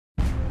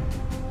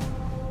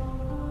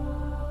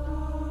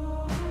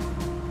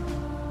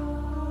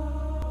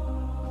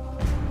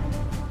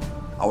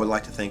I would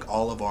like to thank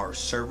all of our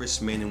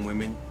servicemen and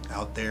women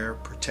out there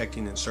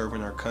protecting and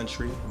serving our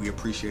country. We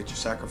appreciate your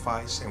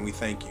sacrifice and we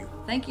thank you.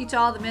 Thank you to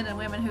all the men and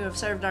women who have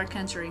served our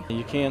country.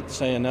 You can't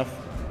say enough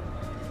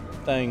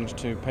things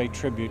to pay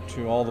tribute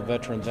to all the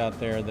veterans out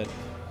there that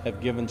have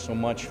given so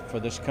much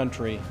for this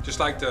country. Just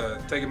like to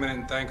take a minute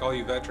and thank all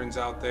you veterans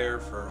out there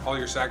for all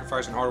your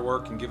sacrifice and hard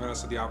work and giving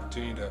us the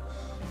opportunity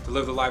to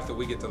live the life that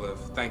we get to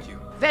live. Thank you.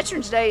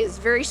 Veterans Day is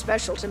very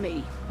special to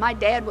me. My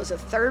dad was a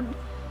 3rd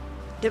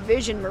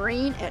Division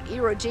Marine at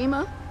Iwo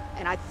Jima,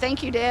 and I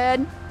thank you,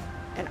 Dad,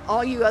 and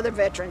all you other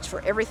veterans for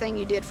everything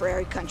you did for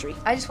our country.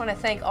 I just want to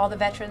thank all the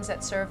veterans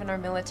that serve in our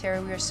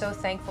military. We are so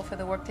thankful for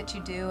the work that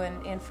you do,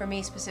 and for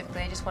me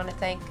specifically, I just want to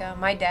thank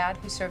my dad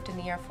who served in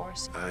the Air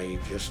Force. I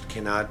just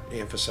cannot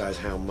emphasize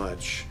how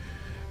much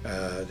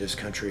this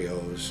country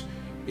owes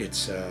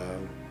its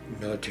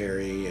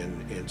military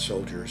and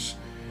soldiers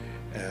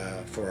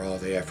for all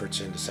the efforts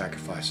and the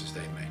sacrifices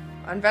they made.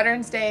 On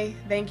Veterans Day,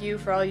 thank you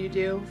for all you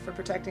do for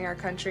protecting our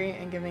country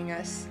and giving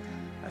us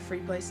a free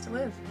place to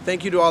live.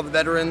 Thank you to all the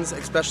veterans,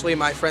 especially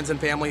my friends and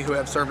family who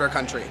have served our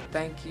country.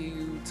 Thank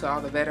you to all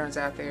the veterans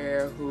out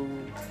there who,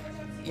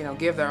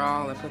 give their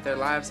all and put their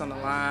lives on the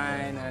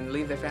line and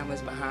leave their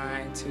families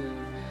behind to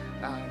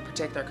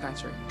protect our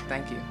country.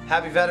 Thank you.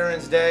 Happy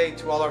Veterans Day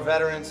to all our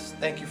veterans.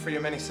 Thank you for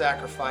your many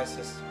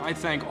sacrifices. I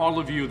thank all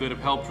of you that have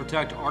helped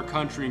protect our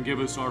country and give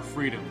us our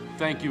freedom.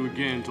 Thank you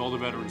again to all the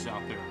veterans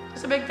out there.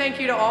 It's a big thank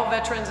you to all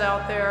veterans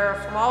out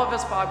there from all of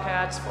us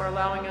Bobcats for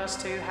allowing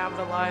us to have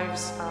the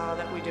lives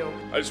that we do.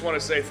 I just want to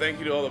say thank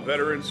you to all the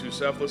veterans who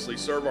selflessly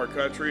serve our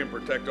country and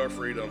protect our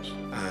freedoms.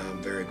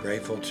 I'm very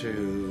grateful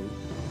to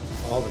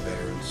all the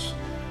veterans,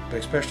 but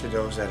especially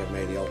those that have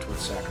made the ultimate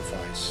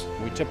sacrifice.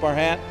 We tip our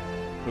hat,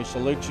 we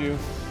salute you,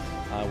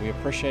 we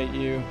appreciate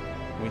you,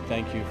 we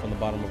thank you from the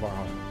bottom of our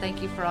heart.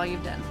 Thank you for all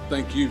you've done.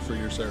 Thank you for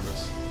your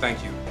service.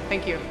 Thank you.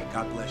 Thank you.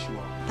 God bless you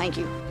all. Thank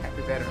you.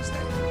 Happy Veterans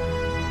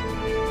Day.